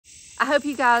I hope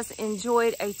you guys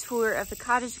enjoyed a tour of the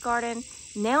cottage garden.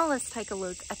 Now let's take a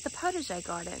look at the potager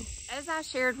garden. As I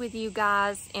shared with you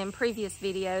guys in previous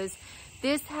videos,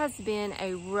 this has been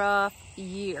a rough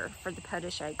year for the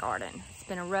potager garden. It's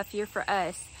been a rough year for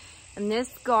us. And this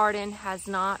garden has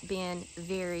not been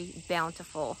very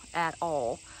bountiful at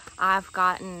all. I've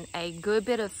gotten a good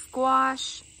bit of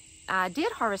squash. I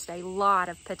did harvest a lot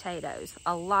of potatoes.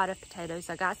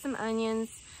 I got some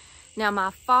onions. Now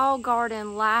my fall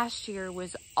garden last year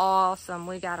was awesome.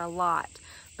 We got a lot.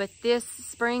 But this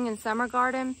spring and summer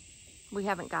garden, we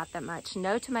haven't got that much.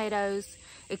 No tomatoes,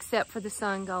 except for the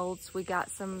sun golds. We got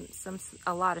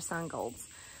a lot of sun golds.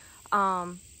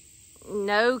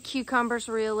 No cucumbers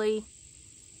really.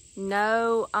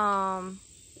 No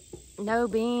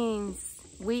beans.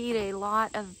 We eat a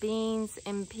lot of beans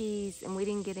and peas and we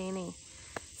didn't get any.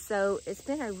 So it's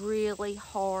been a really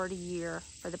hard year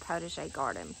for the potager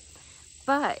garden.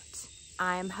 But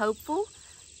I am hopeful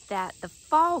that the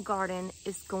fall garden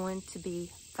is going to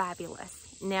be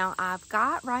fabulous. Now I've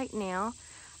got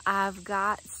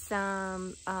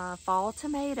some fall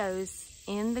tomatoes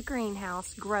in the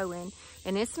greenhouse growing,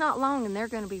 and it's not long and they're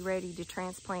going to be ready to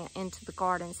transplant into the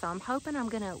garden. So I'm hoping I'm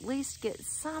going to at least get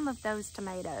some of those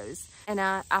tomatoes. And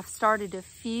I've started a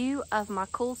few of my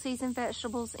cool season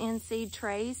vegetables in seed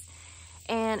trays,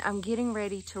 and I'm getting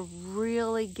ready to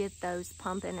really get those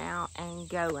pumping out and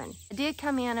going. I did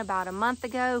come in about a month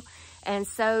ago and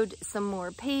sowed some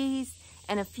more peas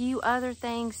and a few other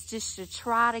things just to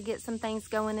try to get some things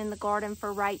going in the garden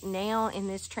for right now in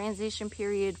this transition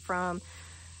period from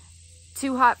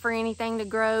too hot for anything to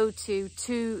grow to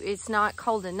it's not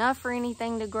cold enough for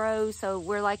anything to grow. So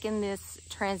we're like in this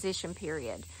transition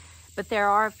period. But there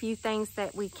are a few things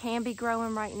that we can be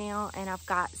growing right now, and I've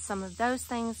got some of those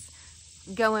things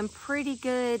going pretty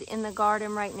good in the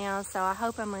garden right now. So I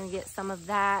hope I'm going to get some of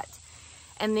that.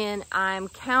 And then I'm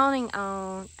counting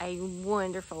on a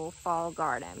wonderful fall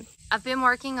garden. I've been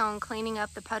working on cleaning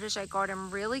up the potager garden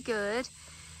really good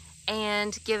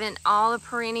and giving all the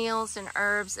perennials and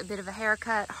herbs a bit of a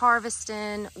haircut,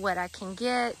 harvesting what I can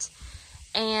get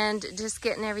and just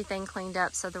getting everything cleaned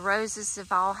up. So the roses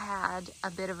have all had a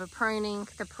bit of a pruning.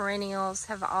 The perennials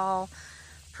have all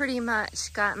pretty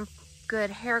much gotten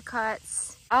good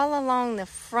haircuts. All along the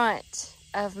front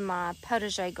of my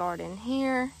potager garden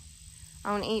here,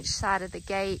 on each side of the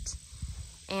gate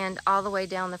and all the way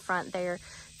down the front there.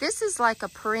 This is like a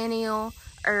perennial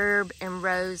herb and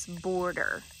rose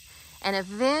border. And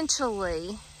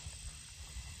eventually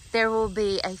there will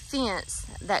be a fence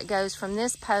that goes from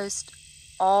this post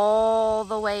all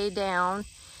the way down,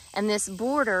 and this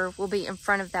border will be in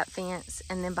front of that fence,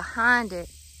 and then behind it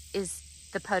is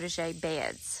the potager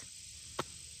beds.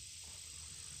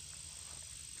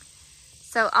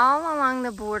 So all along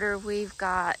the border we've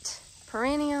got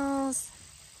perennials,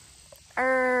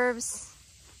 herbs,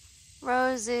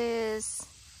 roses.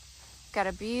 Got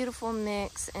a beautiful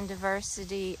mix and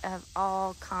diversity of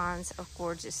all kinds of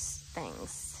gorgeous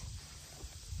things.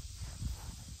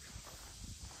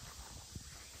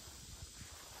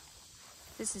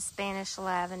 This is Spanish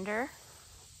lavender.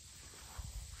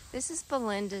 This is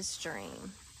Belinda's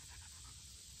dream.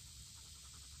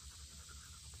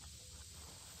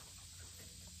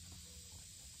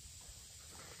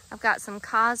 I've got some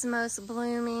cosmos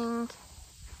blooming.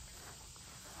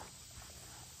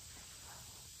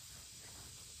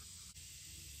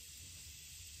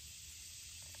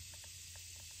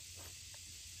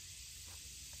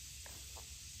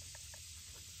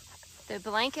 The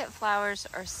blanket flowers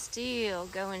are still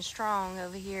going strong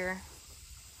over here.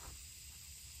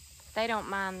 They don't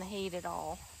mind the heat at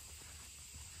all.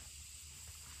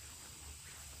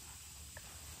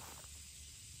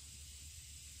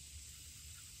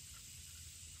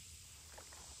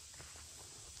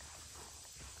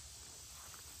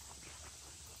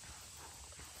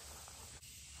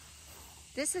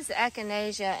 This is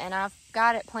echinacea, and I've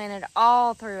got it planted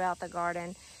all throughout the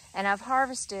garden, and I've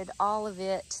harvested all of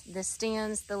it, the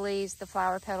stems, the leaves, the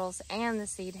flower petals, and the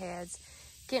seed heads,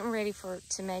 getting ready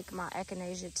to make my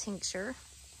echinacea tincture.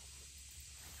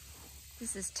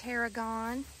 This is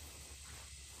tarragon.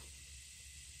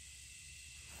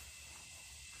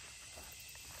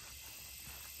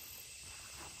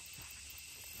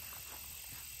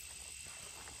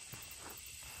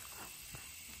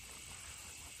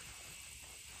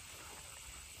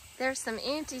 There's some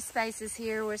empty spaces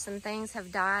here where some things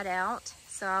have died out,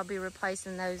 so I'll be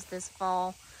replacing those this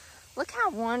fall. Look how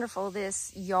wonderful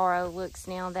this yarrow looks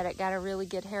now that it got a really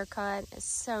good haircut. It's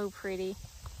so pretty.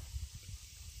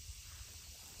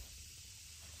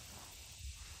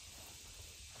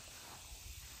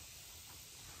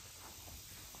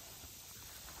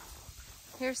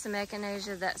 Here's some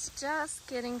echinacea that's just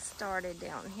getting started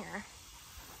down here.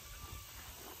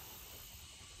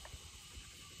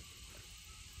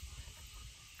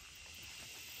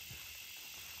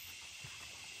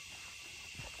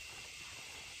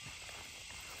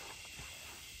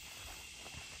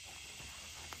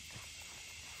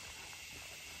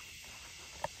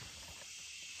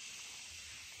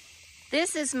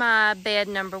 This is my bed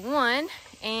number 1,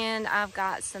 and I've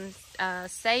got some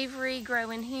savory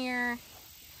growing here.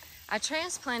 I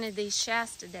transplanted these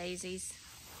Shasta daisies,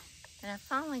 and I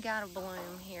finally got a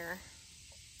bloom here.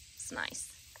 It's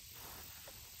nice.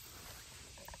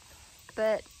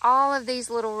 But all of these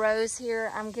little rows here,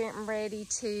 I'm getting ready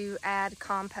to add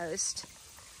compost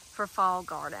for fall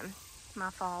garden, my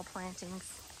fall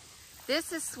plantings.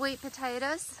 This is sweet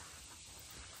potatoes.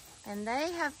 And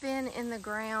they have been in the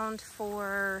ground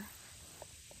for,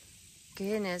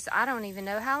 goodness, I don't even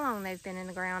know how long they've been in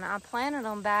the ground. I planted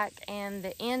them back in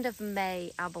the end of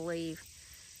May, I believe.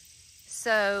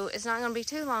 So it's not going to be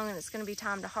too long and it's going to be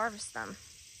time to harvest them.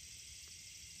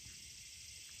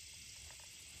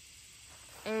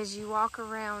 As you walk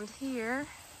around here,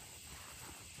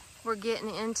 we're getting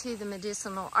into the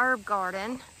medicinal herb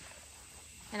garden.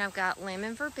 And I've got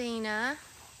lemon verbena,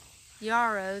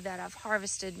 yarrow that I've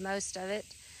harvested most of it.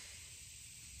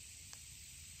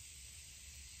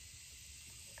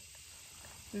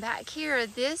 Back here,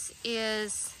 this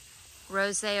is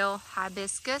roselle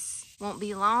hibiscus. Won't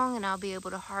be long and I'll be able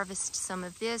to harvest some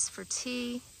of this for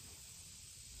tea.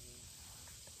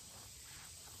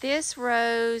 This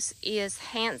rose is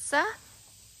HISEA,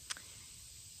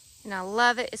 and I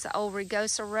love it. It's an old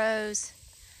rugosa rose.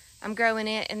 I'm growing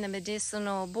it in the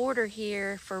medicinal border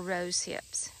here for rose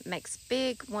hips. It makes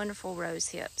big, wonderful rose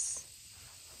hips.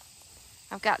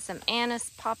 I've got some anise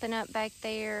popping up back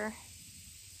there.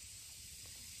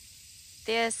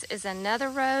 This is another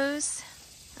rose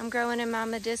I'm growing in my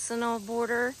medicinal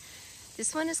border.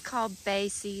 This one is called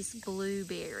Basie's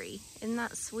Blueberry. Isn't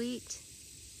that sweet?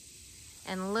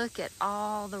 And look at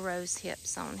all the rose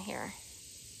hips on here.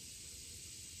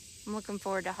 I'm looking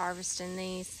forward to harvesting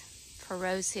these for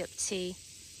rose hip tea.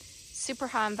 Super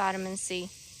high in vitamin C.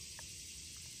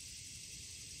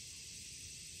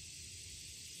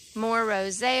 More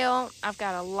roselle. I've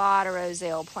got a lot of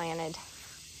roselle planted.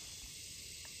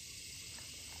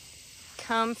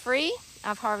 Comfrey.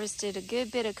 I've harvested a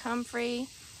good bit of comfrey.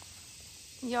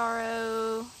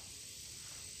 Yarrow.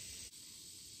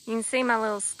 You can see my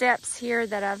little steps here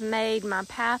that I've made, my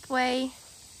pathway.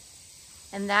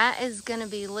 And that is going to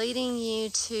be leading you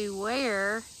to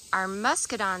where our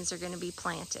muscadines are going to be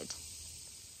planted.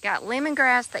 Got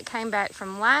lemongrass that came back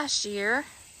from last year.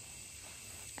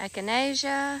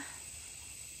 Echinacea.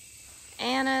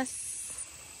 Anise.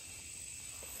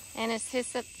 Anise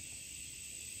hyssop.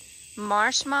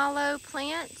 Marshmallow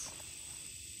plant.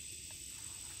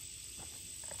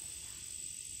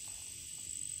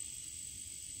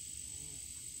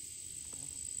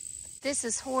 This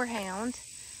is horehound.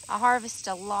 I harvest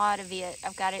a lot of it.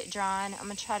 I've got it drying. I'm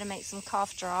going to try to make some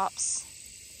cough drops.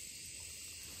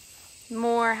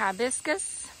 More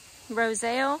hibiscus,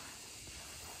 roselle,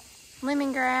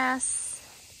 lemongrass.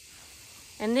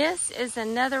 And this is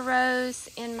another rose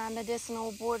in my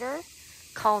medicinal border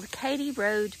called Katy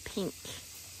Road Pink.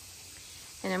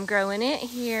 And I'm growing it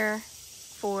here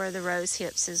for the rose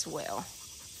hips as well.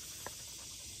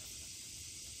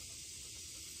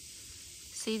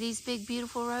 See these big,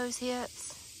 beautiful rose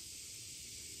hips?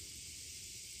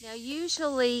 Now,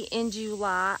 usually in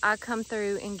July, I come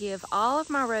through and give all of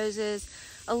my roses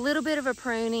a little bit of a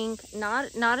pruning,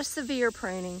 not a severe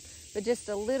pruning, but just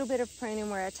a little bit of pruning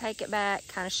where I take it back,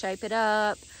 kind of shape it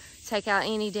up, take out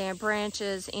any damp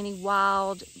branches, any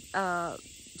wild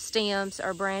stems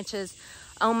or branches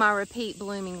on my repeat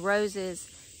blooming roses,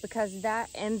 because that,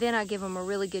 and then I give them a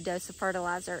really good dose of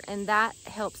fertilizer, and that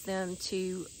helps them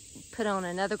to put on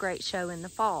another great show in the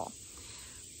fall.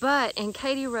 But in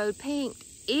Katy Road Pink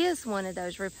is one of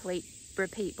those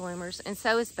repeat bloomers, and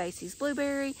so is Basie's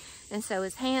Blueberry, and so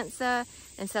is HISEA,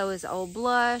 and so is Old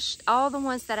Blush. All the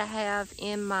ones that I have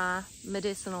in my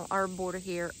medicinal herb border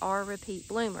here are repeat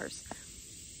bloomers.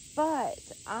 But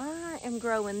I am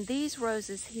growing these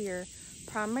roses here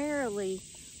primarily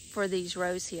for these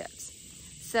rose hips.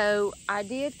 So I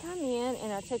did come in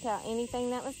and I took out anything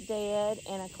that was dead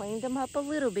and I cleaned them up a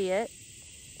little bit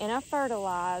and I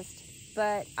fertilized,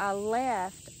 but I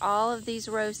left all of these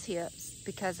rose hips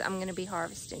because I'm going to be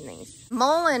harvesting these.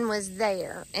 Mullein was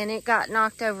there and it got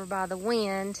knocked over by the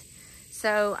wind,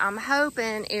 so I'm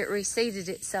hoping it reseeded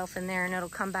itself in there and it'll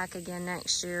come back again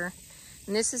next year.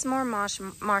 And this is more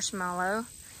marshmallow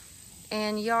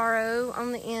and yarrow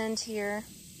on the end here.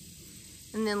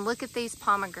 And then look at these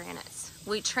pomegranates.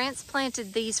 We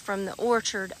transplanted these from the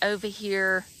orchard over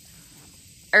here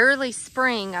early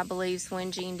spring, I believe, is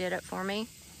when Jean did it for me.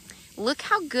 Look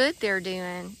how good they're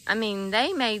doing. I mean,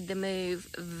 they made the move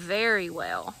very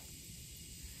well.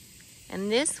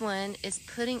 And this one is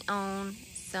putting on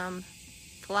some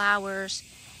flowers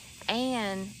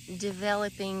and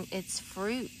developing its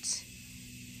fruit.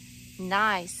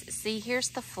 Nice. See, here's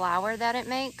the flower that it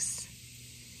makes.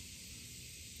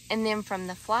 And then from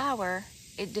the flower,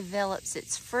 it develops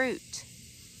its fruit,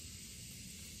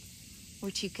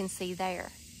 which you can see there.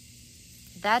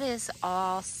 That is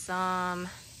awesome.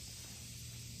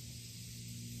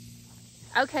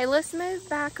 Okay, let's move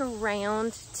back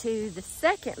around to the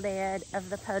second bed of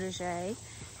the potager,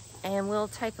 and we'll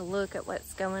take a look at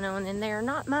what's going on in there.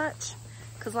 Not much,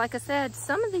 because like I said,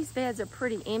 some of these beds are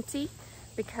pretty empty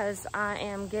because I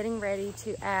am getting ready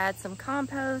to add some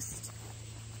compost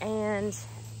and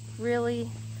really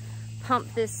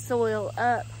pump this soil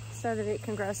up so that it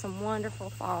can grow some wonderful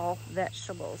fall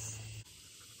vegetables.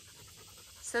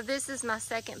 So this is my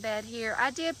second bed here.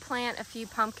 I did plant a few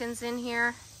pumpkins in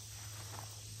here.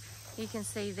 You can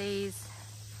see these.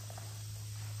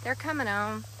 They're coming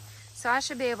on. So I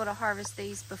should be able to harvest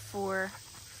these before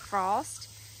frost.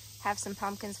 Have some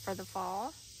pumpkins for the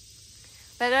fall.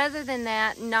 But other than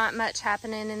that, not much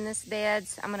happening in this bed.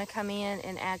 So I'm going to come in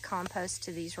and add compost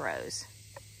to these rows.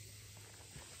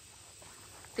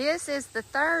 This is the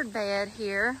third bed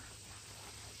here,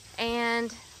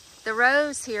 and the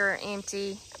rows here are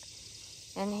empty.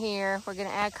 And here, we're going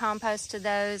to add compost to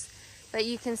those. But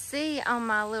you can see on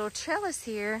my little trellis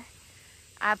here,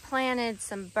 I planted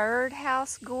some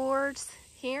birdhouse gourds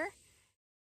here.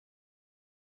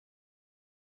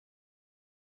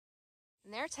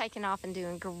 And they're taking off and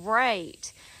doing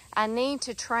great. I need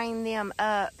to train them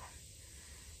up.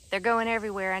 They're going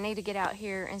everywhere. I need to get out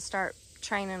here and start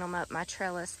training them up my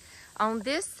trellis. On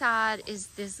this side is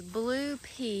this blue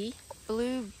pea,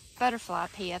 blue butterfly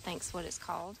pea, I think is what it's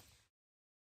called.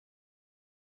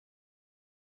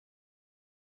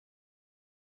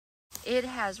 It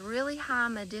has really high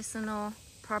medicinal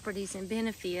properties and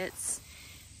benefits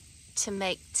to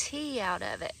make tea out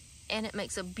of it. And it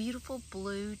makes a beautiful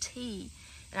blue tea.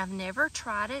 And I've never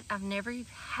tried it, I've never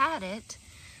had it,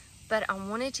 but I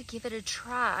wanted to give it a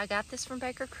try. I got this from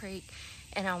Baker Creek,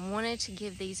 and I wanted to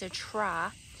give these a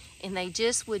try, and they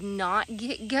just would not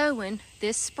get going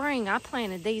this spring. I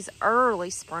planted these early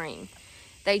spring.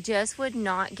 They just would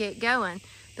not get going,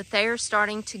 but they are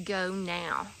starting to go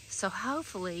now. So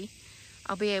hopefully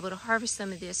I'll be able to harvest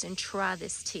some of this and try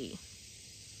this tea.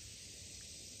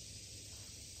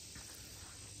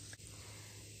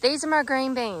 These are my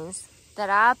green beans that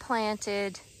I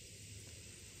planted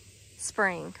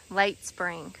spring, late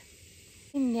spring.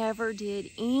 They never did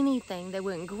anything. They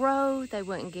wouldn't grow, they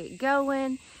wouldn't get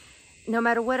going. No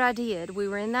matter what I did, we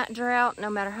were in that drought, no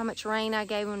matter how much rain I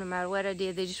gave them, no matter what I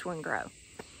did, they just wouldn't grow.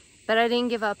 But I didn't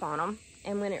give up on them.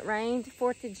 And when it rained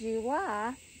 4th of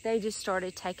July, they just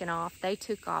started taking off. They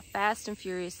took off fast and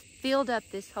furious, filled up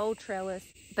this whole trellis.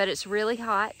 But it's really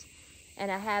hot,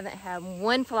 and I haven't had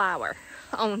one flower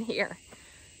on here.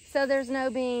 So there's no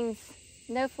beans,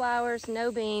 no flowers,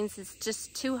 no beans. It's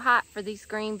just too hot for these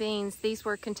green beans. These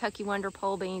were Kentucky Wonder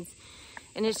pole beans,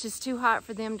 and it's just too hot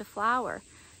for them to flower.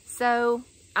 So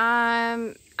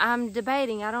I'm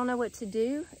debating. I don't know what to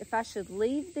do. If I should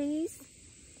leave these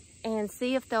and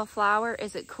see if they'll flower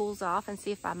as it cools off, and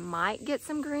see if I might get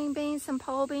some green beans, some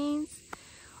pole beans,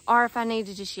 or if I need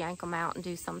to just yank them out and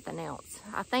do something else.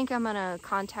 I think I'm gonna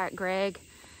contact Greg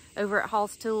over at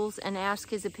Hall's Tools and ask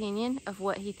his opinion of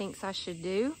what he thinks I should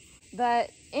do.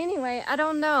 But anyway, I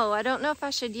don't know. I don't know if I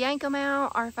should yank them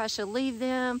out or if I should leave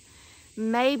them.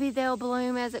 Maybe they'll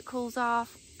bloom as it cools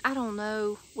off. I don't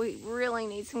know. We really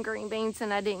need some green beans,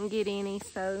 and I didn't get any,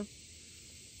 so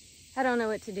I don't know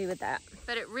what to do with that.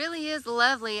 But it really is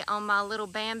lovely on my little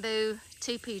bamboo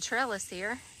 2P trellis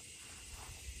here.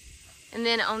 And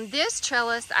then on this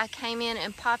trellis, I came in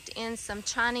and popped in some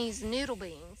Chinese noodle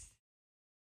beans.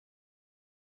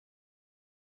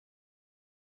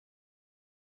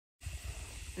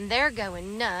 And they're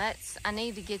going nuts. I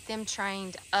need to get them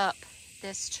trained up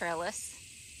this trellis.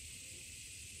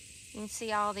 You can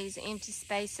see all these empty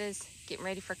spaces, getting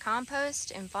ready for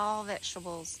compost and fall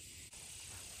vegetables.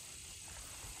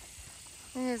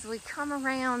 And as we come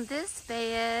around this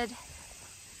bed,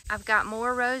 I've got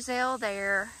more roselle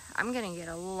there. I'm gonna get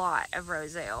a lot of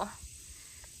roselle.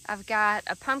 I've got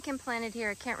a pumpkin planted here.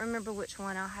 I can't remember which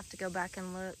one. I'll have to go back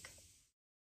and look.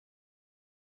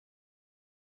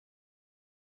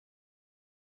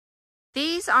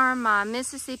 These are my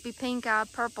Mississippi pink-eye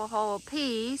purple hull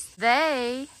peas.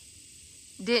 They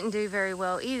didn't do very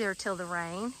well either till the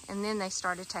rain, and then they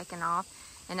started taking off.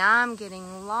 And I'm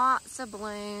getting lots of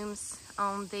blooms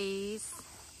on these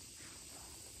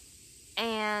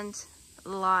and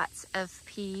lots of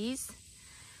peas.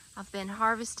 I've been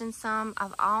harvesting some.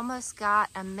 I've almost got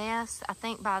a mess. I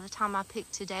think by the time I pick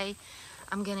today,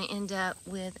 I'm gonna end up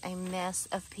with a mess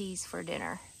of peas for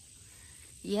dinner.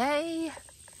 Yay!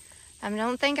 I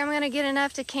don't think I'm gonna get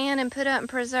enough to can and put up and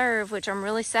preserve, which I'm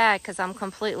really sad because I'm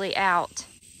completely out.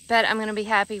 But I'm gonna be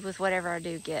happy with whatever I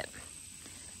do get.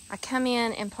 I come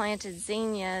in and planted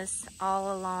zinnias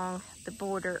all along the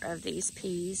border of these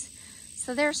peas.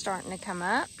 So they're starting to come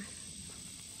up.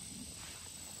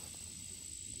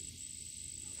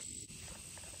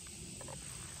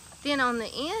 Then on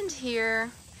the end here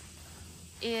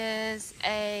is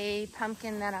a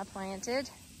pumpkin that I planted.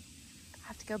 I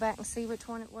have to go back and see which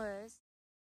one it was.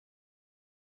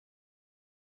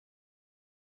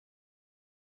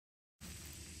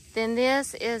 Then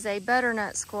this is a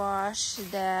butternut squash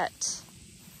that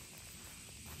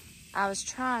I was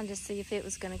trying to see if it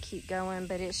was going to keep going,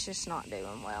 but it's just not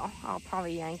doing well. I'll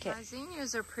probably yank it. My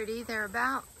zinnias are pretty. They're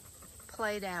about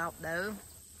played out though,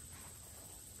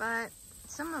 but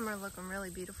some of them are looking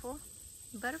really beautiful.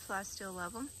 The butterflies still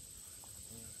love them.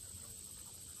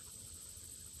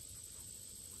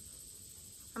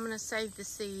 I'm going to save the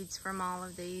seeds from all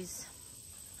of these.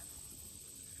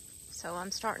 So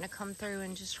I'm starting to come through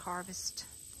and just harvest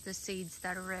the seeds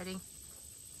that are ready.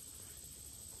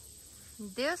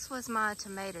 This was my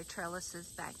tomato trellises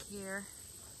back here.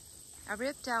 I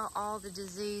ripped out all the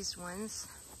diseased ones.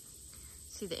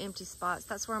 See the empty spots?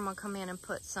 That's where I'm gonna come in and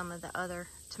put some of the other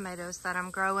tomatoes that I'm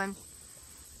growing.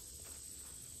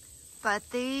 But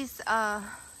these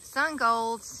sun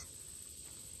golds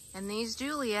and these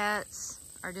Juliets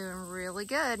are doing really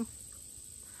good.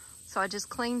 So I just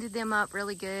cleaned them up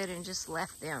really good and just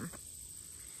left them.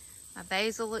 My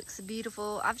basil looks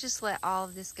beautiful. I've just let all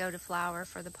of this go to flower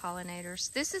for the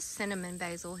pollinators. This is cinnamon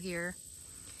basil here,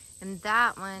 and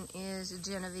that one is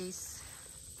Genovese.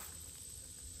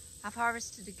 I've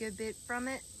harvested a good bit from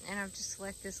it, and I've just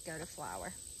let this go to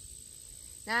flower.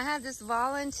 Now I had this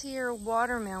volunteer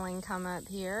watermelon come up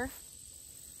here.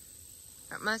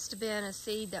 It must have been a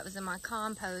seed that was in my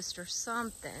compost or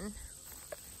something.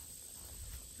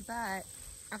 But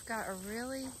I've got a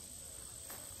really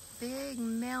big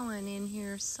melon in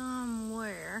here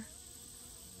somewhere.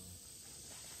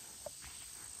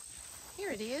 Here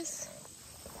it is.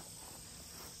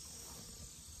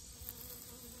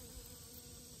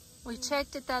 We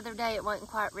checked it the other day, it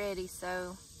wasn't quite ready,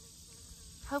 so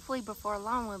hopefully before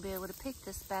long we'll be able to pick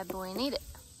this bad boy and eat it.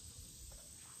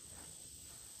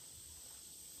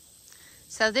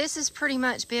 So this has pretty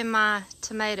much been my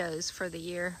tomatoes for the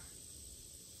year.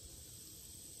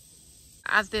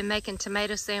 I've been making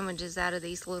tomato sandwiches out of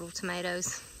these little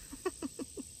tomatoes.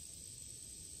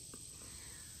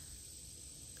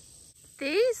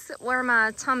 These were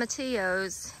my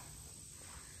tomatillos,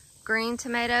 green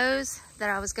tomatoes that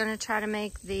I was going to try to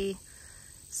make the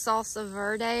salsa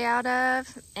verde out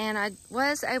of. And I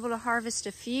was able to harvest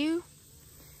a few,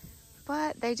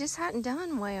 but they just hadn't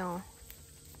done well.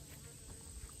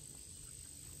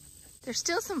 There's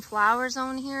still some flowers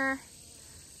on here.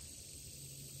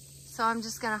 So I'm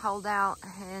just gonna hold out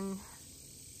and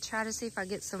try to see if I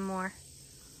get some more.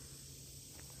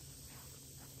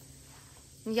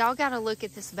 Y'all gotta look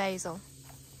at this basil.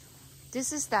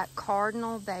 This is that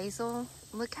cardinal basil.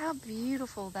 Look how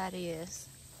beautiful that is.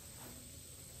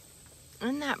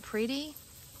 Isn't that pretty?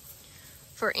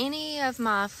 For any of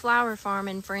my flower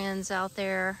farming friends out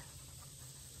there,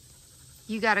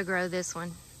 you gotta grow this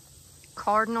one.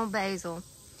 Cardinal basil.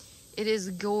 It is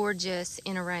gorgeous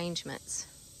in arrangements.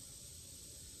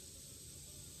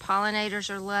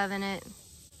 Pollinators are loving it.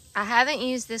 I haven't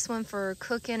used this one for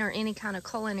cooking or any kind of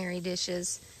culinary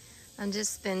dishes. I've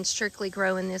just been strictly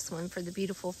growing this one for the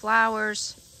beautiful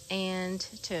flowers and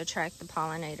to attract the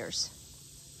pollinators.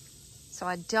 So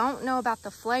I don't know about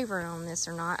the flavor on this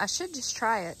or not. I should just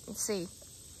try it and see.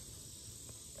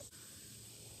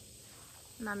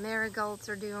 My marigolds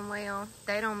are doing well.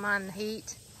 They don't mind the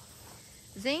heat.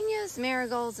 Zinnias,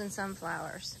 marigolds, and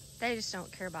sunflowers. They just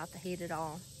don't care about the heat at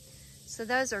all. So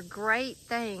those are great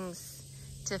things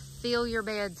to fill your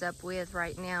beds up with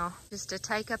right now, just to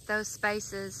take up those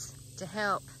spaces to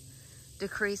help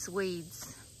decrease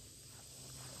weeds.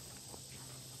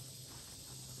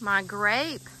 My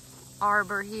grape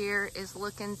arbor here is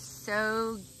looking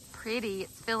so pretty.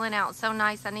 It's filling out so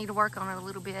nice. I need to work on it a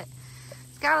little bit.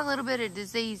 It's got a little bit of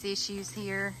disease issues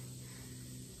here.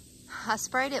 I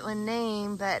sprayed it with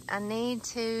neem, but I need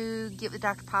to get with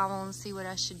Dr. Powell and see what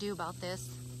I should do about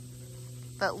this.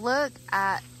 But look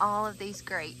at all of these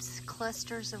grapes,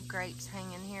 clusters of grapes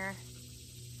hanging here.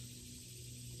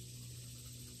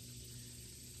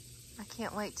 I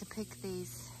can't wait to pick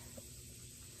these.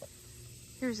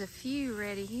 Here's a few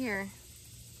ready here.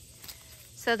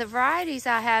 So the varieties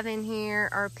I have in here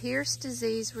are Pierce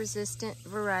disease resistant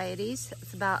varieties.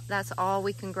 That's all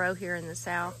we can grow here in the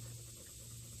South.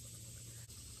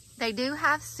 They do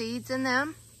have seeds in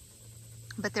them,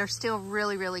 but they're still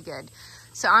really, really good.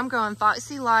 So I'm growing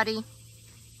Foxy Lottie,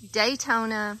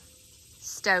 Daytona,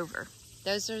 Stover.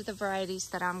 Those are the varieties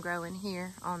that I'm growing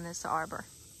here on this arbor.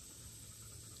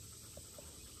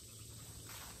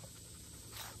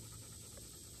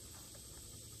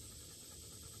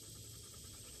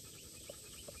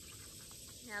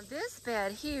 Now this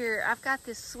bed here, I've got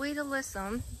this sweet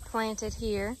alyssum planted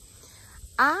here.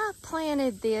 I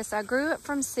planted this, I grew it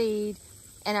from seed,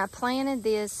 and I planted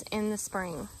this in the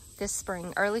spring,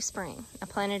 early spring. I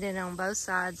planted it on both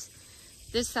sides.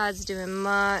 This side's doing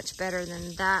much better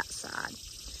than that side.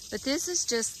 But this is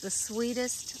just the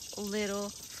sweetest little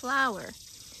flower.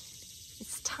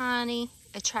 It's tiny,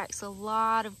 attracts a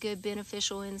lot of good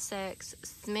beneficial insects,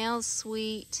 smells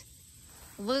sweet,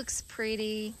 looks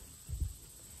pretty.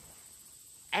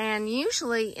 And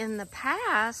usually in the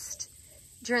past,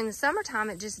 during the summertime,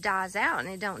 it just dies out and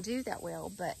it don't do that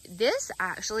well. But this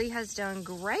actually has done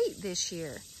great this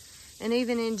year and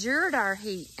even endured our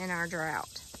heat and our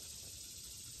drought.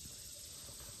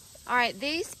 All right,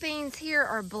 these beans here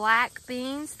are black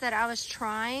beans that I was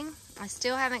trying. I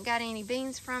still haven't got any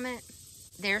beans from it.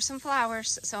 There's some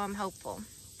flowers, so I'm hopeful.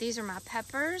 These are my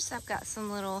peppers. I've got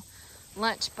some little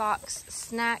lunchbox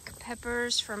snack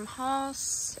peppers from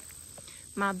Hoss.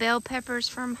 My bell peppers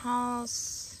from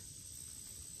Hoss.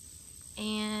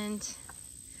 And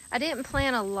I didn't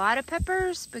plant a lot of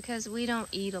peppers because we don't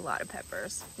eat a lot of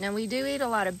peppers. Now we do eat a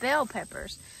lot of bell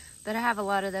peppers, but I have a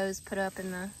lot of those put up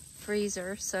in the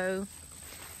freezer, so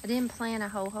I didn't plant a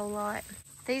whole lot.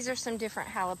 These are some different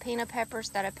jalapeno peppers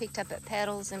that I picked up at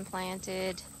Petals and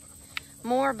planted.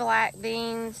 More black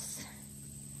beans.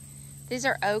 These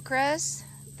are okras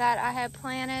that I have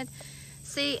planted.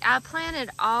 See, I planted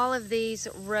all of these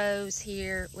rows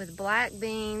here with black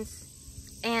beans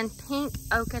and pink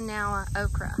Okinawa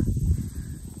okra.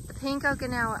 The pink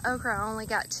Okinawa okra only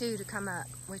got 2 to come up,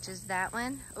 which is that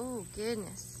one. Oh,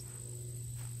 goodness.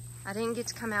 I didn't get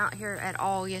to come out here at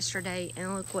all yesterday,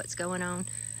 and look what's going on.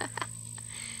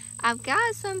 I've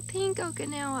got some pink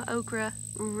Okinawa okra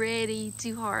ready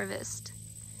to harvest.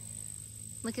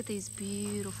 Look at these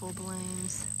beautiful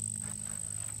blooms.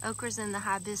 Okra's in the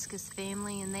hibiscus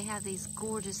family, and they have these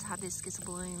gorgeous hibiscus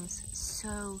blooms.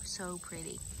 So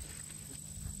pretty.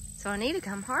 So I need to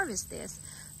come harvest this.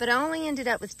 But I only ended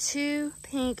up with 2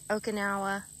 pink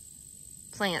Okinawa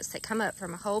plants that come up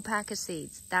from a whole pack of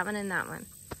seeds. That one and that one.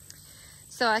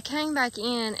 So I came back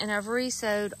in and I've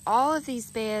re-sowed all of these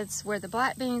beds where the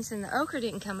black beans and the okra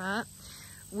didn't come up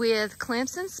with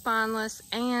Clemson spineless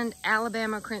and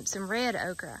Alabama crimson red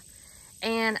okra.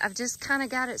 And I've just kind of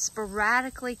got it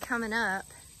sporadically coming up.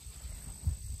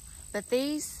 But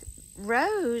these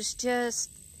rows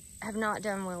just have not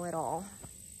done well at all.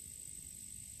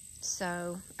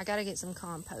 So I got to get some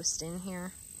compost in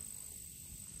here.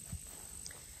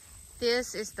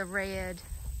 This is the red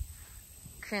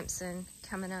crimson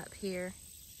coming up here.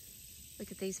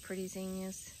 Look at these pretty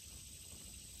zinnias.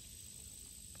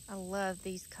 I love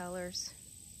these colors.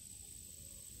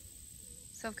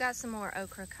 So I've got some more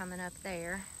okra coming up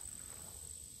there.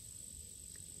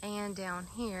 And down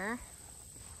here.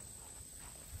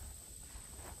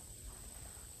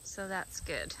 So that's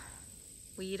good.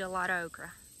 We eat a lot of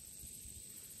okra.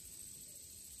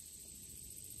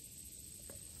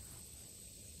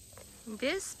 In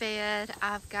this bed,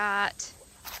 I've got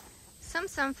some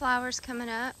sunflowers coming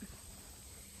up.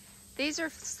 These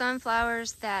are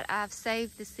sunflowers that I've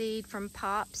saved the seed from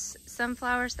Pop's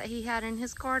sunflowers that he had in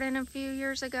his garden a few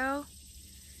years ago.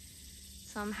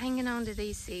 So I'm hanging on to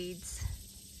these seeds.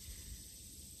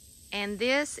 And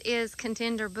this is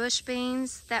contender bush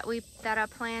beans that I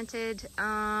planted.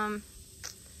 Gosh,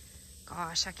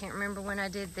 I can't remember when I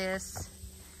did this.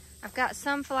 I've got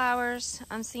some flowers.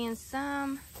 I'm seeing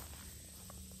some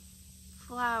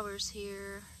flowers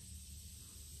here.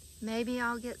 Maybe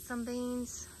I'll get some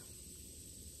beans.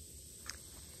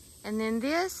 And then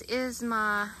this is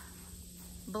my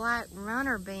black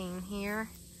runner bean here.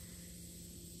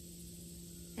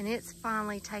 And it's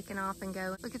finally taken off and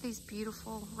going. Look at these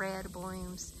beautiful red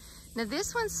blooms. Now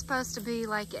this one's supposed to be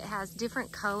like it has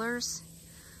different colors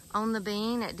on the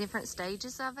bean at different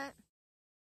stages of it.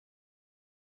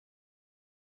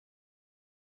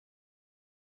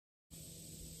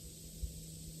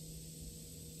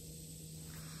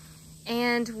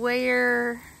 And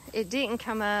where it didn't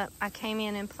come up, I came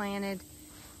in and planted,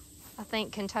 I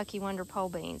think, Kentucky Wonder Pole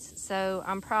beans. So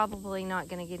I'm probably not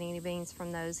going to get any beans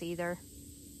from those either.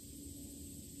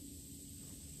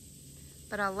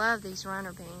 But I love these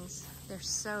runner beans. They're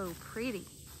so pretty.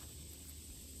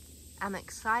 I'm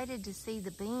excited to see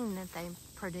the bean that they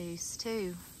produce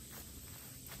too.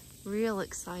 Real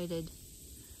excited.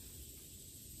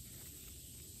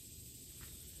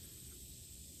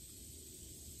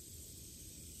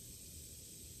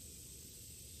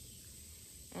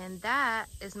 And that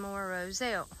is more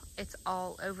roselle. It's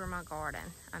all over my garden.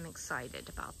 I'm excited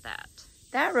about that.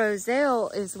 That roselle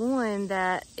is one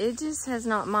that it just has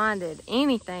not minded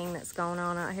anything that's going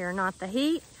on out here. Not the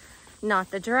heat,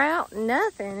 not the drought,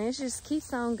 nothing. It just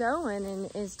keeps on going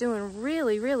and is doing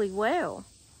really, really well.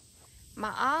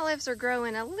 My olives are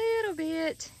growing a little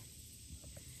bit.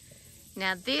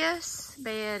 Now this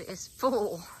bed is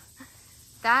full.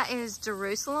 That is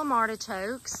Jerusalem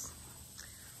artichokes.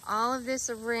 All of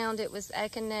this around it was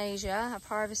echinacea. I've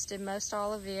harvested most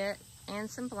all of it, and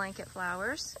some blanket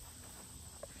flowers.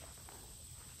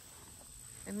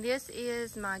 And this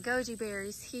is my goji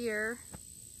berries here.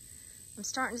 I'm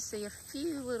starting to see a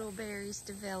few little berries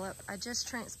develop. I just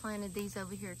transplanted these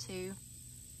over here too.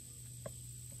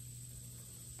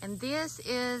 And this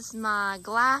is my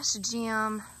glass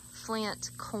gem flint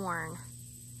corn,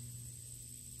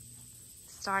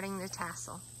 starting to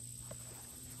tassel.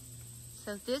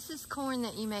 So this is corn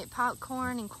that you make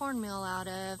popcorn and cornmeal out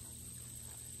of.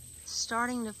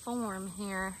 Starting to form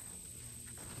here.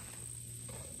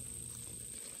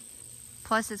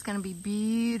 Plus it's going to be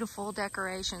beautiful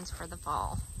decorations for the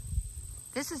fall.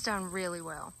 This has done really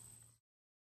well.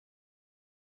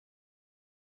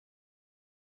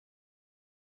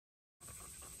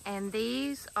 And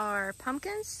these are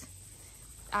pumpkins.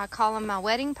 I call them my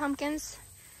wedding pumpkins.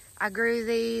 I grew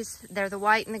these, they're the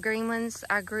white and the green ones.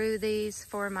 I grew these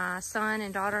for my son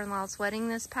and daughter-in-law's wedding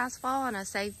this past fall, and I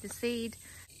saved the seed.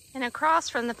 And across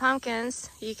from the pumpkins,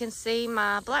 you can see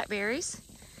my blackberries.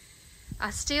 I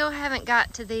still haven't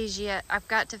got to these yet. I've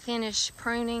got to finish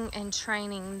pruning and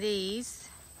training these.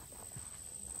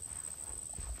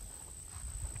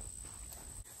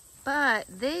 But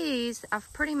these,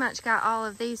 I've pretty much got all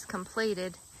of these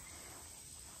completed,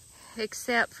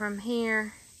 except from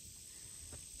here.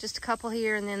 Just a couple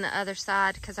here and then the other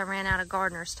side because I ran out of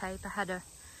gardener's tape. I had to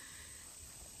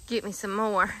get me some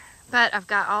more. But I've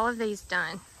got all of these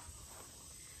done.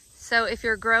 So if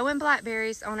you're growing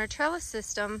blackberries on a trellis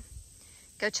system,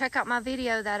 go check out my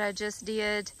video that I just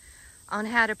did on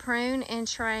how to prune and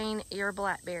train your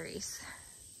blackberries.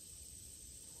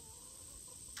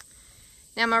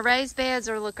 Now my raised beds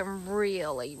are looking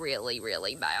really, really,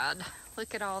 really bad.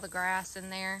 Look at all the grass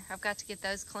in there. I've got to get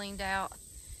those cleaned out.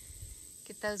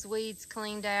 Get those weeds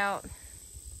cleaned out.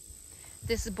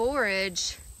 This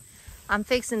borage, I'm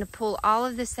fixing to pull all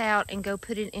of this out and go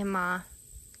put it in my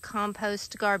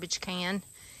compost garbage can.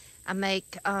 I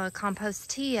make compost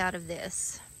tea out of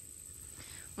this.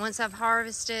 Once I've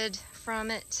harvested from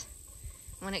it,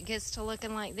 when it gets to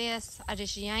looking like this, I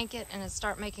just yank it and I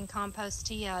start making compost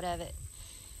tea out of it.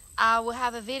 I will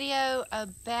have a video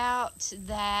about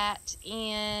that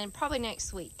in probably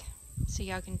next week, so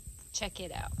y'all can check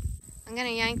it out. I'm gonna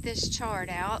yank this chard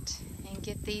out and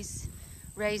get these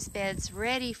raised beds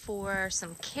ready for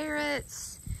some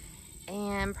carrots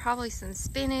and probably some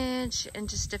spinach, and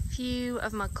just a few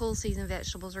of my cool season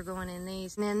vegetables are going in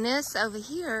these. And then this over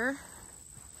here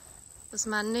was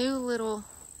my new little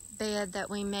bed that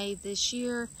we made this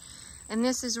year. And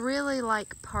this is really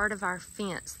like part of our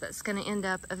fence that's going to end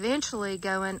up eventually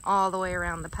going all the way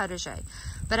around the potager.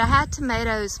 But I had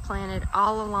tomatoes planted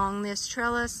all along this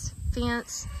trellis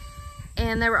fence,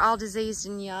 and they were all diseased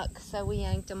and yuck, so we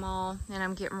yanked them all, and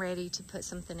I'm getting ready to put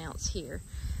something else here.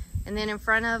 And then in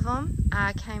front of them,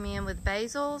 I came in with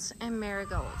basils and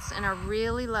marigolds, and I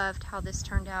really loved how this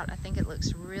turned out. I think it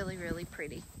looks really, really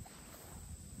pretty.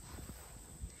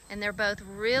 And they're both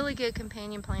really good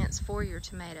companion plants for your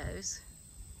tomatoes.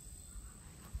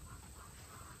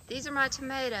 These are my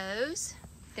tomatoes.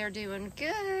 They're doing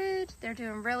good. They're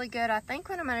doing really good. I think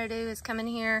what I'm gonna do is come in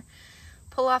here,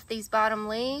 pull off these bottom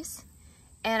leaves,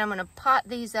 and I'm gonna pot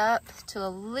these up to a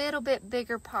little bit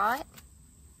bigger pot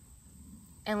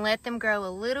and let them grow a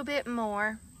little bit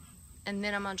more, and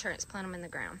then I'm gonna transplant them in the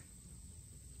ground.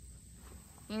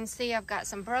 You can see I've got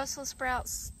some Brussels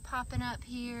sprouts popping up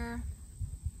here.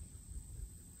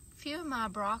 A few of my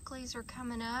broccolis are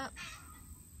coming up,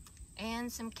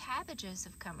 and some cabbages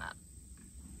have come up.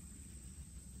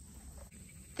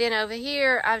 Then over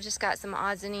here, I've just got some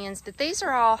odds and ends, but these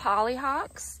are all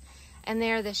hollyhocks, and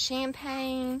they're the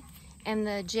champagne and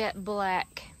the jet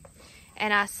black.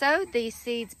 And I sowed these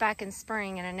seeds back in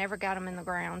spring and I never got them in the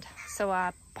ground. So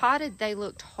I potted, they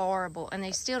looked horrible and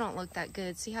they still don't look that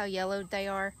good. See how yellowed they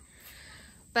are?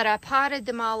 But I potted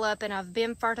them all up and I've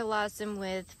been fertilizing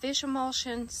with fish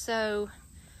emulsion. So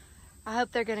I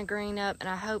hope they're gonna green up, and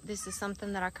I hope this is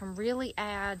something that I can really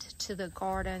add to the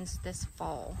gardens this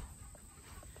fall.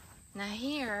 Now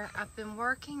here, I've been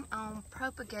working on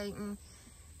propagating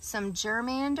some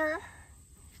germander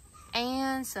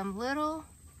and some little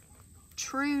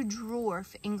true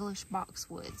dwarf English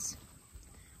boxwoods.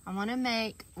 I want to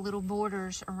make little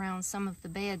borders around some of the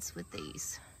beds with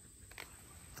these.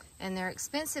 And they're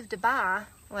expensive to buy,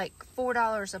 like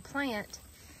 $4 a plant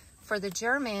for the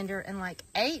germander and like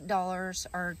 $8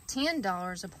 or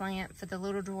 $10 a plant for the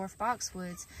little dwarf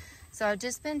boxwoods. So I've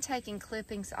just been taking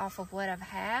clippings off of what I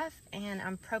have and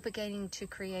I'm propagating to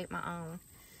create my own.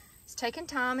 It's taking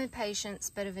time and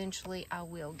patience, but eventually I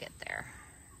will get there.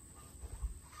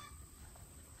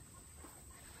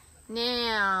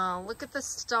 Now, look at the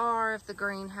star of the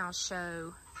greenhouse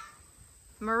show.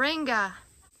 Moringa.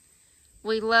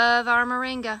 We love our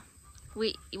moringa.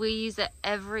 We use it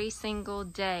every single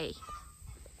day.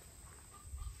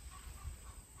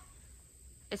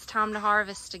 It's time to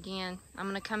harvest again. I'm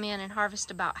gonna come in and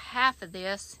harvest about half of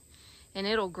this and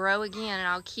it'll grow again, and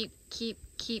I'll keep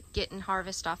getting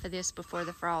harvest off of this before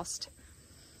the frost.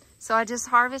 So I just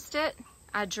harvest it,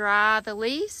 I dry the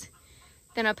leaves,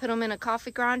 then I put them in a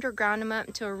coffee grinder, grind them up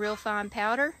into a real fine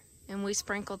powder, and we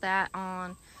sprinkle that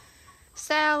on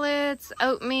salads,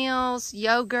 oatmeals,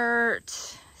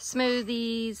 yogurt,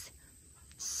 smoothies.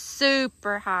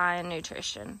 Super high in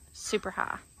nutrition, super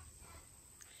high.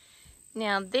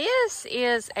 Now this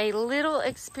is a little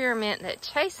experiment that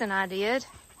Chase and I did.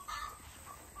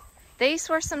 These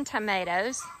were some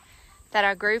tomatoes that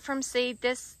I grew from seed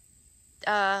this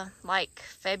like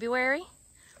February.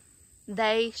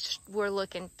 They were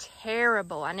looking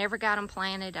terrible. I never got them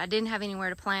planted. I didn't have anywhere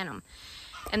to plant them.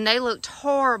 And they looked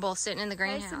horrible sitting in the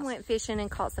greenhouse. Jason went fishing and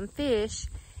caught some fish,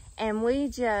 and we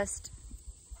just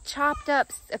chopped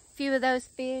up a few of those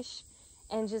fish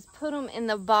and just put them in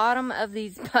the bottom of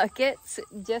these buckets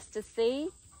just to see.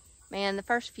 Man, the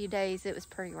first few days it was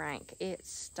pretty rank. It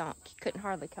stunk. You couldn't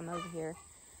hardly come over here.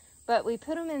 But we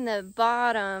put them in the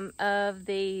bottom of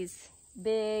these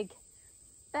big,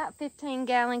 about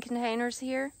 15-gallon containers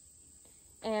here,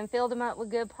 and filled them up with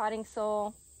good potting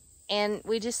soil. And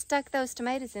we just stuck those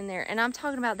tomatoes in there. And I'm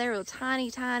talking about they were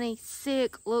tiny, tiny,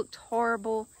 sick, looked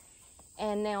horrible.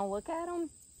 And now look at them.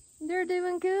 They're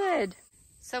doing good.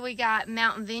 So we got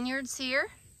mountain vineyards here.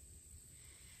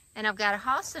 And I've got a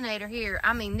hostinator here.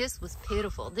 I mean, this was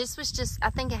pitiful. This was just, I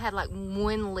think it had like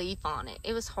one leaf on it.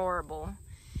 It was horrible.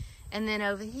 And then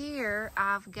over here,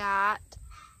 I've got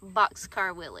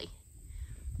boxcar willy.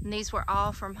 And these were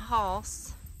all from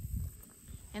Hoss.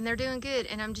 And they're doing good.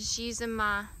 And I'm just using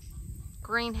my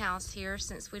greenhouse here,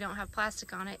 since we don't have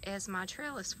plastic on it, as my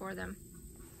trellis for them.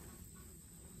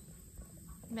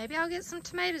 Maybe I'll get some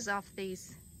tomatoes off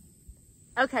these.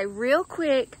 Okay, real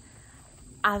quick,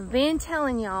 I've been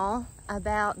telling y'all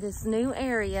about this new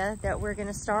area that we're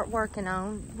gonna start working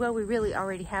on. Well, we really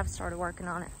already have started working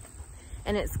on it.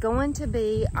 And it's going to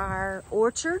be our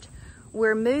orchard.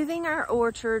 We're moving our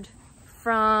orchard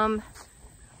from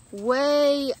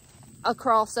way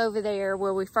across over there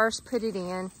where we first put it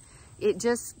in.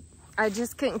 I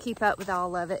just couldn't keep up with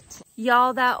all of it.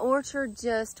 Y'all, that orchard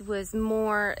just was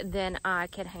more than I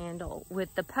could handle.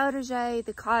 With the potager,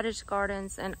 the cottage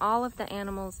gardens, and all of the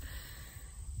animals,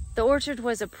 the orchard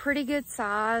was a pretty good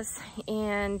size,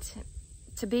 and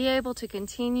to be able to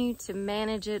continue to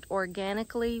manage it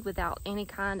organically without any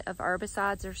kind of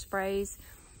herbicides or sprays,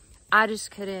 I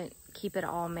just couldn't keep it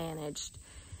all managed.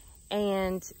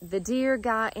 And the deer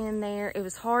got in there. It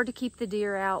was hard to keep the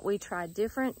deer out. We tried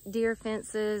different deer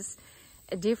fences,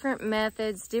 different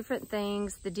methods, different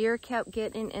things. The deer kept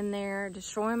getting in there,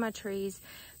 destroying my trees.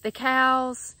 The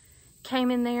cows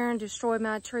came in there and destroyed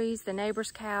my trees, the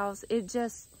neighbors' cows.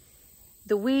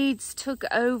 The weeds took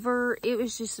over. It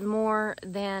was just more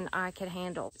than I could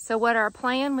handle. So what our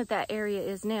plan with that area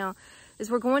is now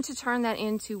is we're going to turn that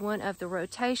into one of the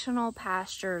rotational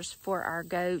pastures for our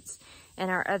goats and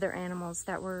our other animals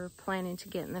that we're planning to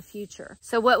get in the future.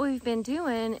 So what we've been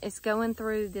doing is going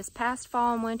through this past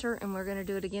fall and winter, and we're going to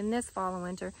do it again this fall and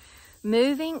winter,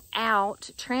 moving out,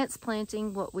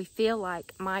 transplanting what we feel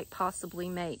like might possibly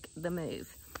make the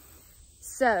move.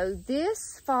 So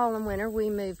this fall and winter, we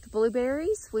moved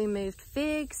blueberries, we moved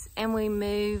figs, and we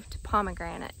moved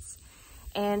pomegranates.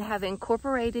 and have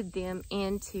incorporated them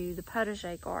into the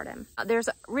potager garden. There's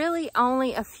really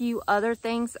only a few other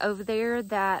things over there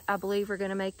that I believe are going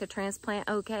to make the transplant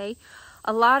okay.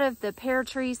 A lot of the pear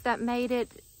trees that made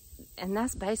it, and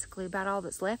that's basically about all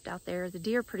that's left out there. The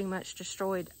deer pretty much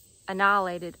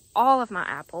annihilated all of my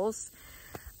apples.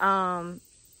 The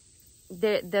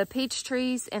peach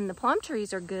trees and the plum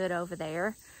trees are good over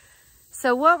there.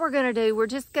 So what we're going to do, we're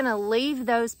just going to leave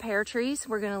those pear trees.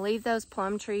 We're going to leave those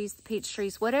plum trees, the peach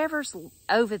trees, whatever's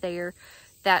over there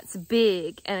that's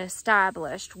big and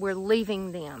established, we're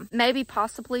leaving them. Maybe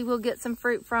possibly we'll get some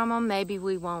fruit from them. Maybe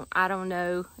we won't. I don't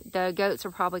know. The goats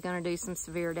are probably going to do some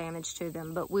severe damage to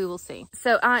them, but we will see.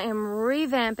 So I am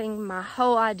revamping my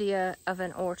whole idea of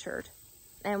an orchard.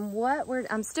 And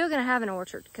I'm still going to have an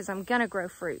orchard because I'm going to grow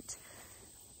fruit.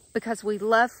 Because we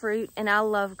love fruit and I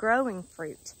love growing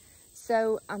fruit.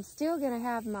 So I'm still going to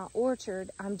have my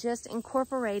orchard. I'm just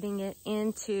incorporating it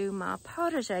into my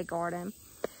potager garden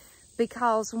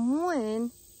because,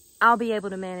 one, I'll be able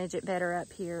to manage it better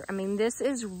up here. I mean, this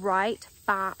is right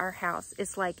by our house.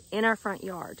 It's like in our front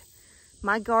yard.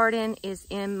 My garden is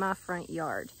in my front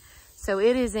yard. So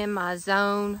it is in my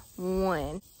zone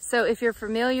 1. So if you're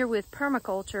familiar with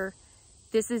permaculture,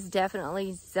 this is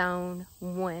definitely zone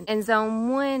 1. And zone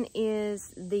 1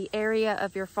 is the area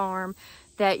of your farm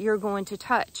that you're going to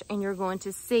touch and you're going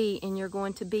to see and you're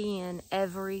going to be in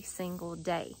every single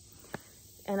day.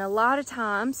 And a lot of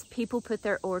times people put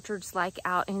their orchards like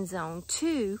out in zone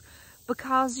 2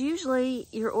 because usually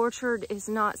your orchard is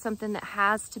not something that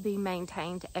has to be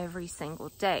maintained every single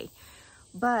day.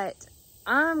 But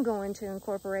I'm going to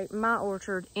incorporate my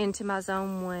orchard into my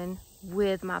zone 1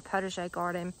 with my potager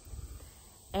garden.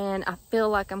 And I feel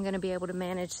like I'm going to be able to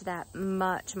manage that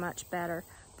much, much better.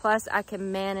 Plus, I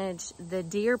can manage the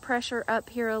deer pressure up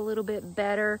here a little bit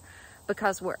better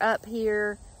because we're up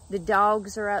here, the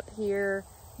dogs are up here,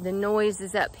 the noise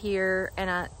is up here,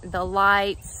 and the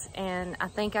lights, and I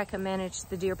think I can manage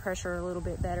the deer pressure a little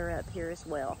bit better up here as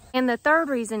well. And the third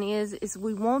reason is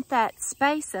we want that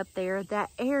space up there,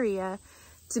 that area,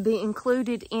 to be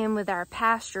included in with our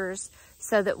pastures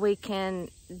so that we can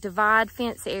divide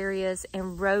fence areas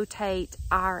and rotate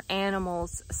our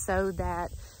animals so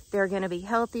that they're going to be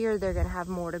healthier, they're going to have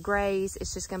more to graze.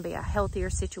 It's just going to be a healthier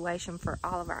situation for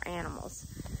all of our animals.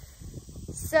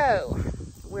 So,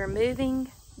 we're moving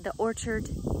the orchard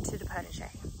to the potager.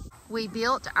 We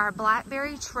built our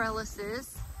blackberry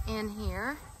trellises in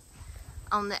here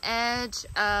on the edge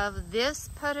of this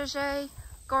potager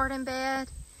garden bed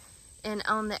and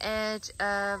on the edge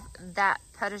of that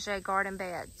potager garden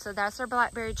bed. So that's our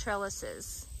blackberry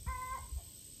trellises.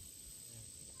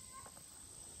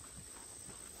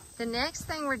 The next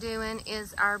thing we're doing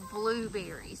is our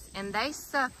blueberries, and they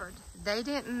suffered. They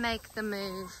didn't make the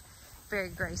move very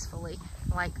gracefully.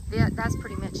 Like that's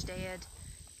pretty much dead.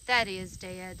 That is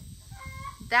dead.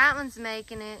 That one's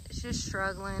making it. It's just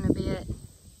struggling a bit.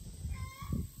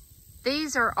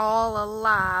 These are all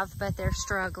alive, but they're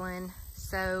struggling.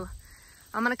 So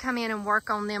I'm going to come in and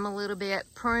work on them a little bit,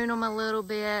 prune them a little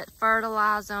bit,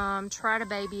 fertilize them, try to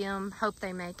baby them, hope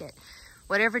they make it.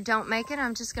 Whatever don't make it,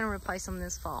 I'm just going to replace them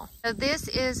this fall. So this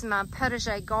is my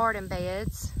potager garden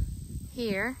beds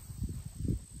here.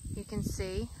 You can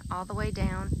see all the way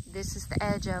down. This is the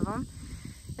edge of them.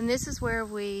 And this is where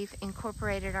we've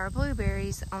incorporated our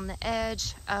blueberries on the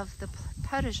edge of the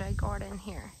potager garden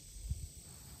here.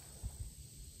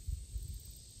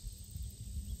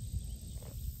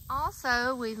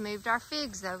 Also, we've moved our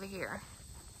figs over here.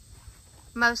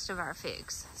 Most of our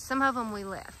figs. Some of them we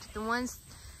left. The ones,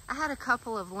 I had a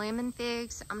couple of lemon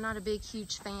figs. I'm not a big,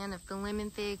 huge fan of the lemon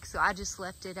figs, so I just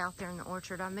left it out there in the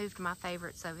orchard. I moved my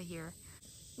favorites over here,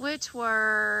 which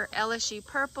were LSU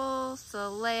Purple,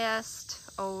 Celeste,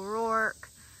 O'Rourke,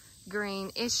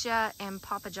 Green HISEA, and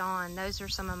Papa John. Those are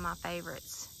some of my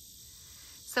favorites.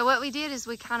 So what we did is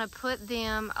we kind of put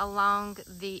them along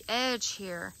the edge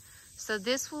here. So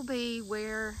this will be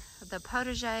where the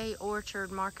potager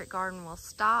orchard market garden will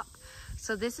stop.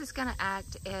 So this is going to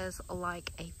act as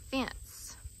like a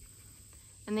fence.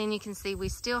 And then you can see we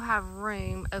still have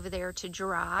room over there to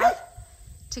drive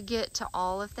to get to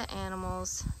all of the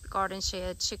animals, garden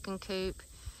shed, chicken coop,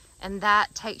 and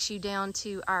that takes you down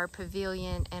to our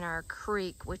pavilion and our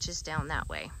creek, which is down that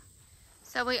way.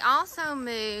 So we also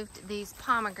moved these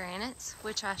pomegranates,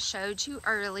 which I showed you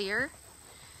earlier,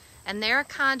 and they're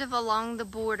kind of along the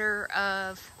border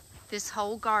of this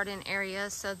whole garden area,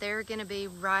 so they're going to be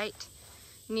right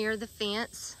near the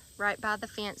fence, right by the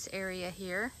fence area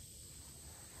here.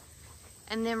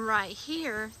 And then right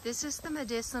here, this is the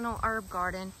medicinal herb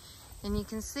garden, And you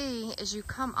can see as you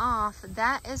come off,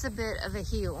 that is a bit of a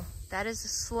hill. That is a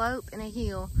slope and a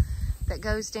hill that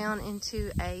goes down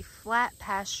into a flat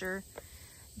pasture.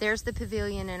 There's the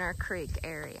pavilion in our creek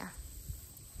area.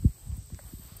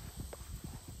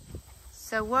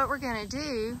 So what we're gonna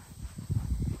do,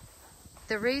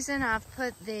 the reason I've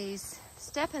put these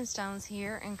stepping stones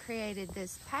here and created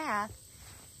this path,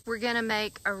 we're gonna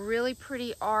make a really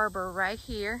pretty arbor right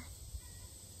here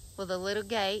with a little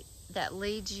gate that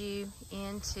leads you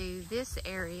into this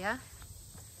area.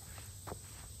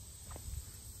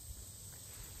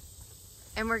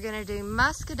 And we're gonna do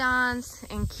muscadines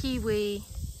and kiwi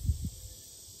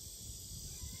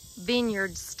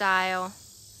vineyard style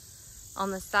on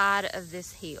the side of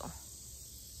this hill.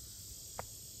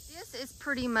 This is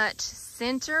pretty much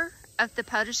center of the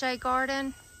potager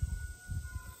garden.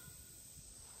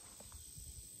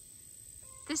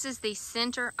 This is the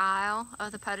center aisle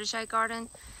of the potager garden.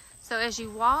 So as you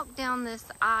walk down this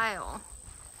aisle,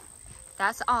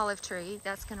 that's olive tree.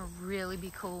 That's gonna really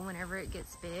be cool whenever it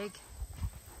gets big.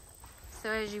 So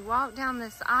as you walk down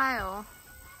this aisle,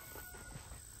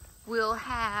 we'll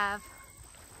have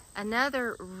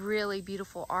another really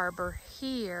beautiful arbor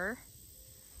here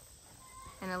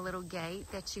and a little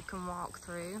gate that you can walk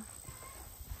through.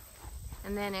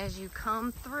 And then as you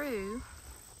come through,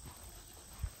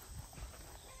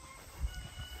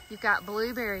 you've got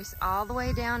blueberries all the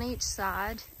way down each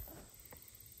side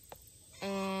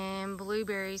and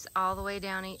blueberries all the way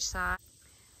down each side.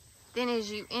 Then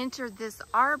as you enter this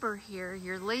arbor here,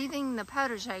 you're leaving the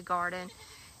potager garden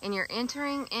and you're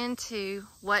entering into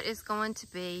what is going to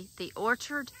be the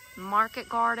orchard, market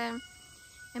garden,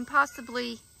 and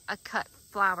possibly a cut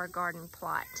flower garden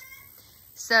plot.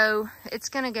 So it's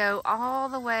gonna go all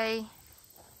the way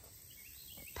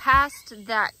past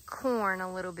that corn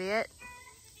a little bit,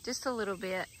 just a little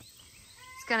bit.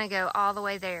 It's gonna go all the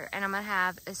way there. And I'm gonna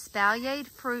have espaliered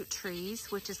fruit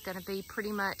trees, which is gonna be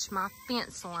pretty much my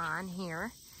fence line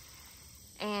here.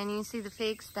 And you can see the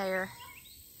figs there.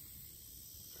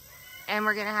 And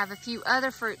we're gonna have a few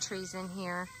other fruit trees in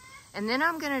here. And then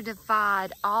I'm gonna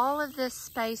divide all of this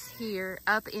space here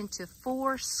up into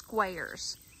 4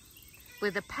 squares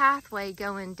with a pathway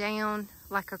going down,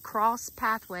 like a cross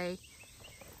pathway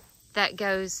that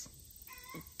goes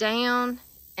down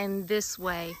and this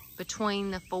way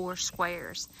between the 4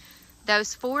 squares.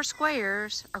 Those 4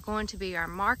 squares are going to be our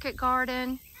market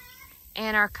garden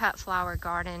and our cut flower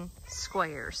garden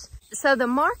squares. So the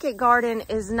market garden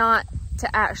is not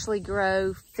to actually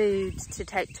grow foods to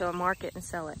take to a market and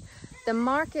sell it. The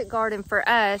market garden for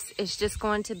us is just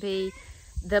going to be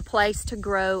the place to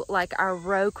grow like our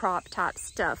row crop type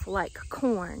stuff, like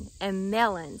corn and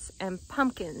melons and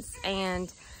pumpkins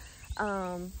and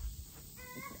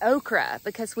okra,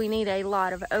 because we need a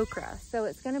lot of okra. So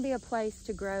it's going to be a place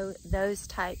to grow those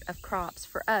type of crops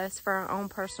for us for our own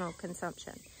personal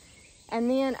consumption. And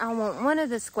then I want one of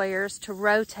the squares to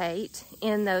rotate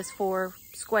in those 4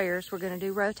 squares. We're going to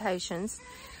do rotations.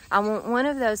 I want one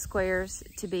of those squares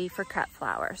to be for cut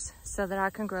flowers so that I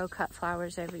can grow cut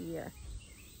flowers every year.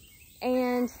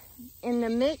 And in the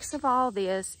mix of all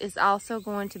this is also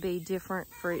going to be different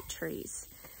fruit trees.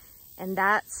 And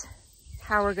that's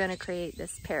how we're going to create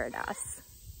this paradise.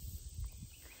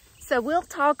 So we'll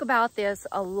talk about this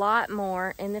a lot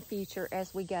more in the future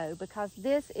as we go, because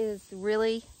this is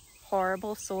really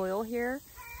horrible soil here.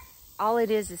 All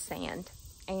it is sand.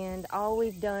 And all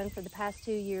we've done for the past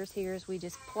 2 years here is we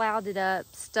just plowed it up,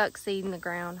 stuck seed in the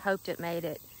ground, hoped it made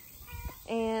it.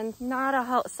 And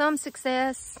some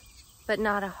success, but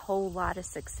not a whole lot of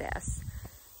success.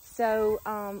 So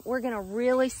we're gonna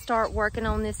really start working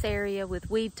on this area with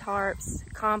weed tarps,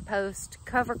 compost,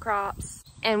 cover crops,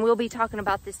 and we'll be talking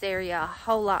about this area a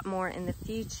whole lot more in the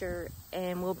future,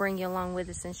 and we'll bring you along with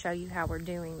us and show you how we're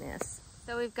doing this.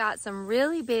 So we've got some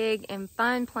really big and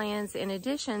fun plans in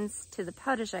additions to the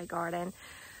potager garden.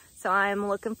 So I'm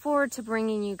looking forward to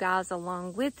bringing you guys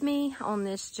along with me on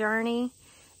this journey.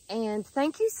 And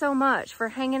thank you so much for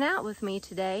hanging out with me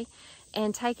today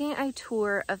and taking a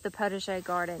tour of the potager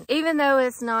garden. Even though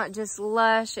it's not just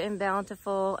lush and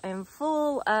bountiful and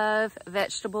full of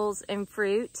vegetables and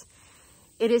fruit,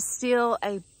 it is still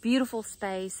a beautiful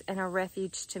space and a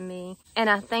refuge to me. And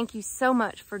I thank you so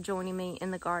much for joining me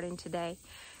in the garden today.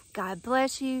 God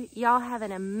bless you. Y'all have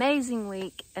an amazing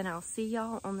week, and I'll see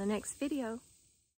y'all on the next video.